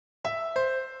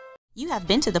You have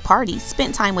been to the party,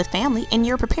 spent time with family, and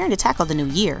you're preparing to tackle the new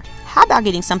year. How about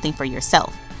getting something for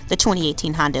yourself? The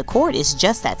 2018 Honda Accord is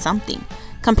just that something.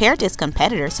 Compared to its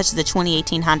competitors, such as the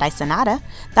 2018 Hyundai Sonata,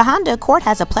 the Honda Accord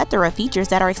has a plethora of features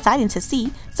that are exciting to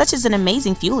see, such as an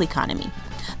amazing fuel economy.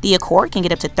 The Accord can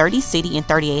get up to 30 city and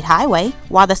 38 highway,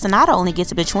 while the Sonata only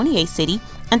gets up to 28 city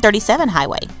and 37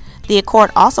 highway. The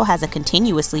Accord also has a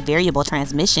continuously variable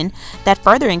transmission that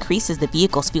further increases the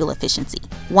vehicle's fuel efficiency.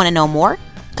 Want to know more?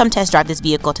 Come test drive this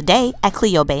vehicle today at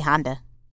Cleo Bay Honda.